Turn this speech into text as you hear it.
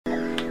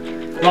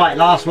Right,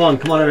 last one.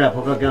 Come on, hurry up.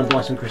 I've got to go and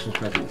buy some Christmas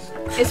presents.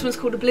 This one's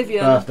called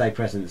Oblivion. Birthday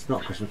presents,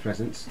 not Christmas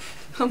presents.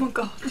 Oh my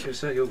god.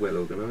 You're well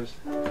organised.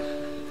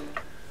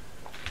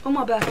 All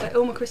my birthday,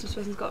 all my Christmas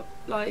presents got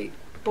like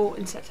bought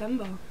in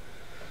September.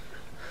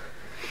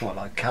 What,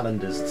 like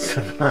calendars and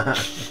stuff like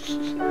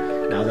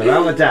that? Now they're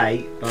out of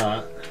date,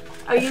 but...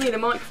 Oh, you need a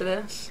mic for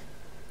this?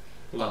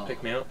 Will that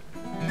pick me up?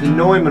 The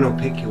Neumann will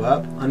pick you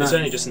up. I know. It's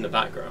only just in the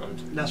background.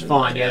 That's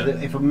fine, yeah.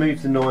 If I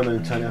move the Neumann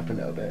and turn it up a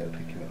little bit, it'll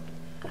pick you up.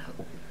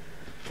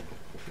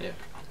 Yeah.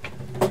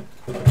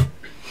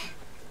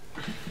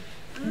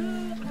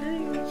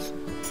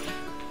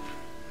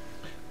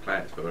 Play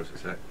it for us a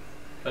sec.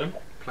 Pardon?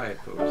 Play it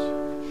for us.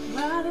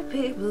 Why do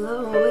people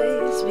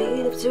always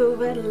speed up to a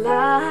red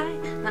light?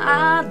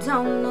 I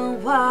don't know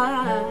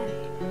why.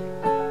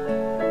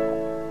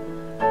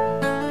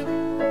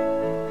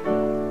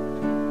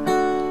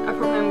 I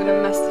probably am going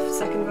to mess the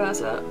second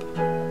verse up.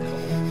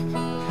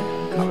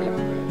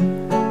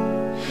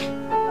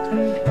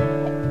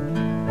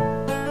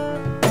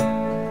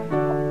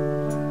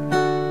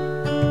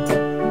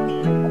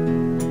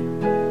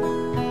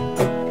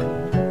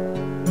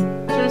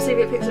 See if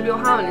it picks up your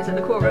harmonies at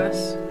the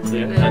chorus.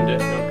 Yeah, and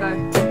it. Okay.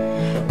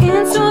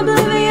 Into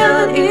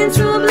oblivion,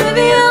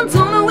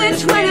 don't know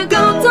which way to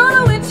go, don't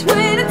know which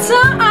way to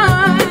turn.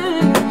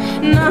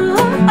 No,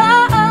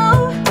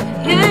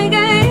 yeah,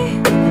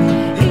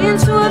 yeah.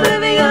 Into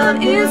oblivion,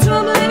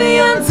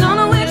 don't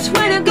know which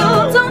way to go,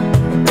 don't.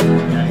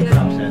 Is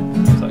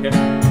that okay?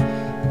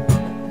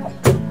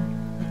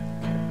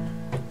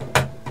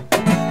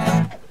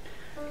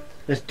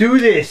 Let's do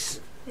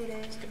this!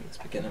 Let's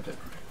begin a bit.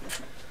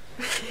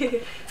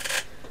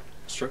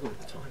 Struggle with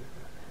the time.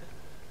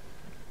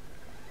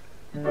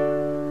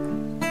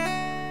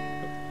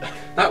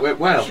 That went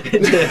well.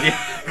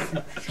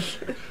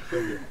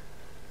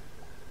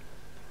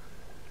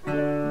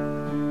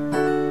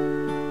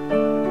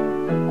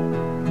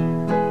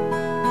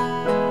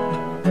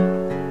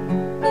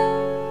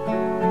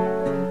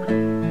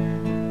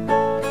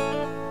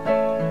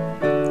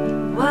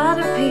 Why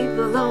do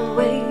people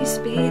always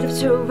speed up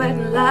to a red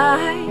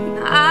light?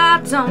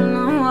 I don't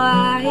know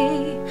why.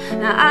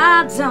 Now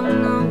I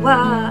don't know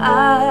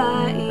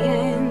why.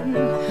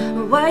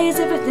 Why is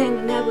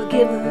everything that we're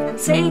given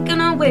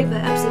taken away for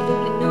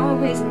absolutely no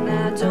reason?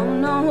 I don't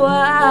know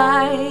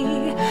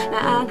why.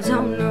 Now I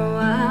don't know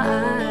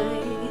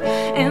why.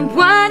 And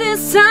why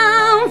does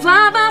time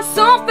fly by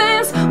so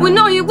fast when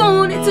all you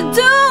wanted to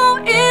do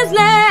is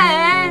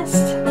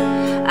last?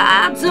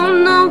 I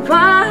don't know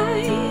why.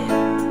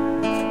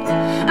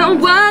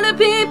 And why do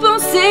people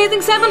say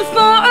things happen for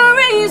a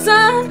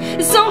reason?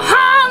 It's so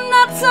hard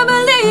not to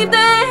believe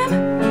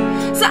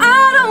them, so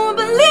I don't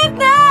believe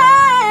them.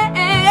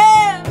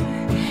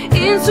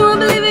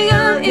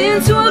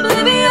 Into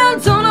oblivion,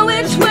 don't know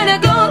which way to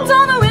go,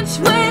 don't know which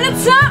way to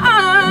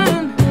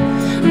turn.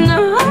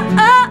 No,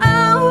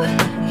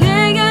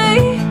 yeah,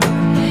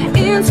 yeah.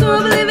 Into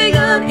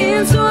oblivion,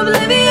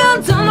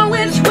 don't know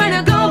which way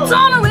to go,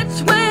 don't know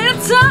which way to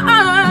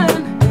turn.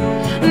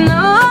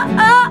 No,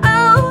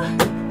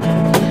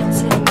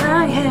 take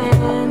my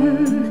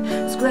hand,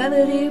 as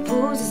gravity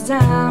pulls us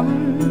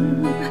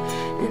down,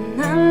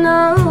 and I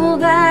know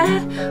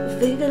that we'll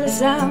figure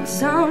this out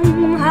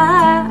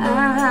somehow.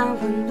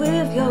 And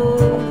with your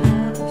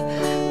love,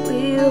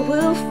 we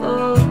will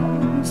fall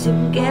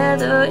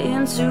together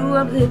into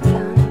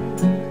oblivion.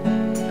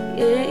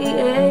 Yeah,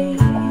 yeah.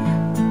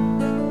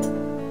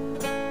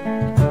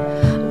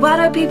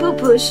 Why do people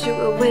push you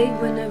away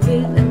when I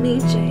really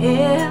need your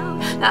help?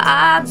 Now,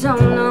 I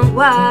don't know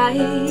why.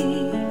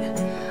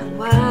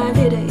 Why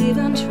did I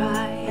even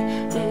try?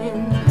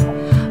 And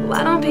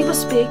why don't people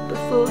speak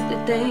before they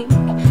think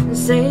and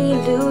say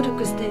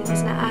ludicrous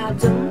things? Now I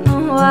don't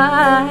know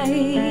why.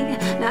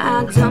 Now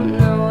I don't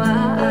know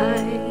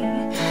why.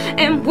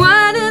 And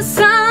why does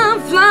time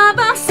fly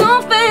by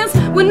so fast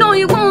when all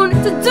you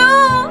wanted to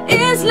do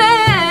is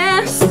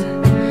last?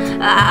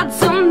 I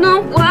don't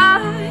know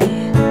why.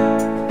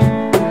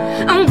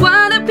 And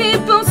why do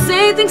people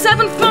say things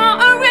happen for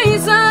a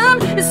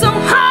reason? It's so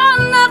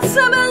hard not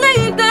to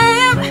believe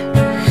them,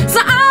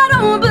 so I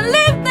don't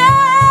believe them.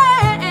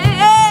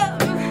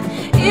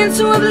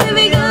 Into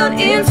oblivion,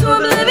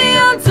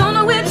 don't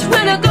know which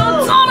way to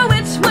go, don't know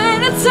which way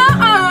to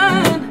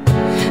turn.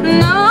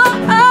 No,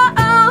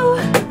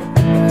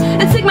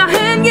 and take my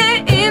hand,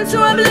 yeah. Into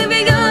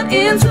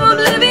oblivion,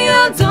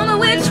 don't know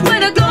which way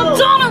to go,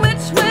 don't know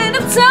which way to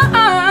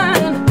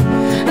turn.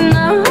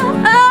 No,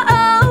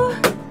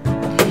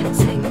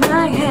 take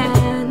my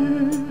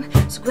hand,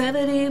 so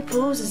gravity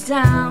pulls us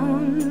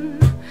down,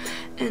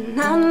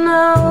 and I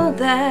know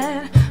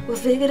that we'll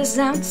figure this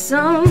out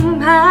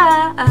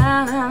somehow.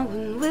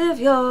 And with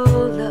your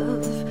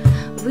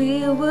love,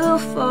 we will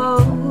fall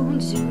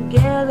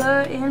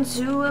together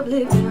into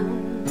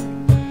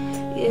oblivion.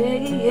 Yeah,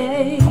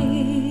 yeah.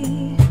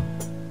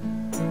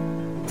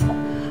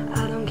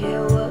 I don't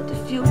care what the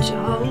future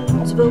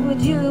holds, but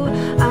with you,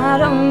 I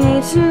don't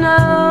need to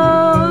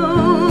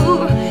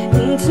know.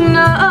 Need to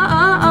know.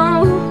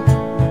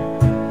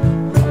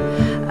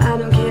 I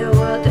don't care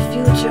what the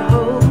future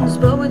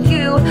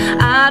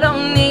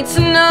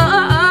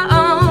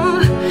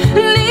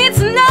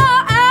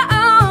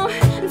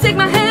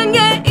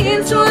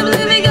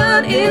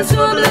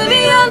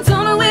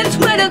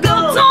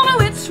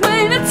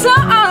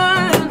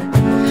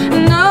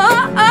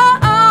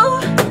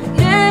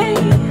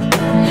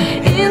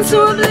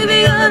into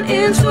oblivion,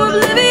 into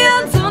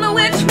oblivion. Don't know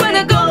which way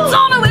to go,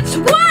 don't know which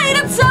way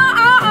to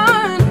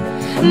turn.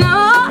 No,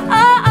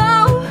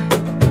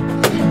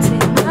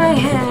 take my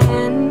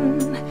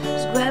hand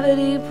as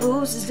gravity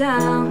pulls us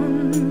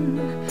down.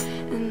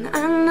 And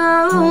I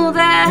know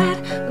that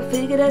we'll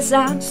figure this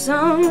out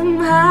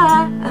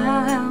somehow.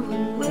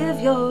 And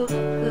with your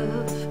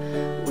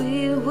love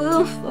we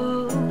will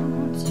fall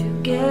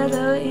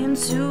together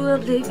into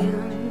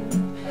oblivion.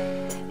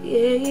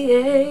 Yeah,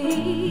 yeah.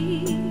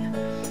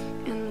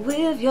 And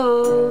with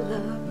your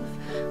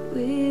love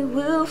we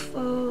will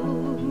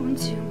fall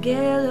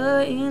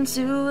together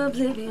into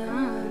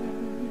oblivion.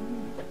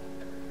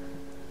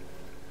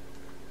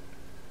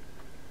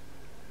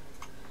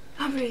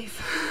 I breathe.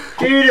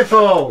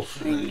 Beautiful.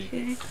 Thank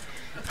you.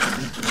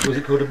 Was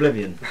it called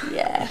Oblivion? Yeah.